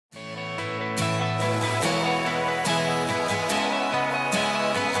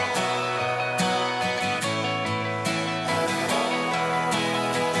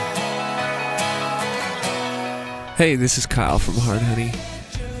Hey, this is Kyle from Hard Honey.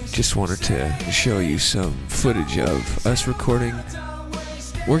 Just wanted to show you some footage of us recording.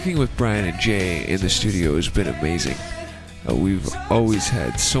 Working with Brian and Jay in the studio has been amazing. We've always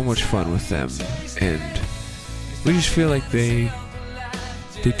had so much fun with them, and we just feel like they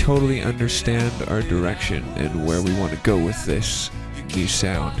totally understand our direction and where we want to go with this new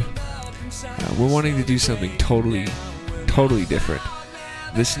sound. We're wanting to do something totally different.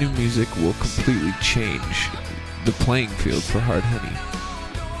 This new music will completely change the playing field for Hard Honey.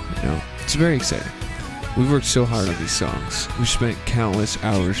 You know, it's very exciting. We've worked so hard on these songs. We've spent countless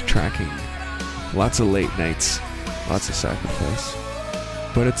hours tracking, lots of late nights, lots of sacrifice.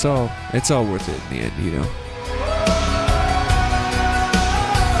 But it's all worth it in the end, you know.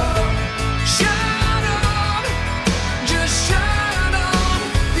 Shine on, just shine on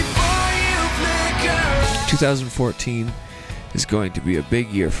before you flicker. 2014 is going to be a big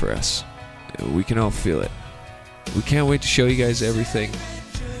year for us. We can all feel it. We can't wait to show you guys everything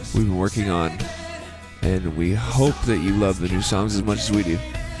we've been working on, and we hope that you love the new songs as much as we do.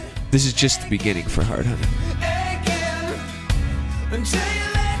 This is just the beginning for Hard Honey. Aching until you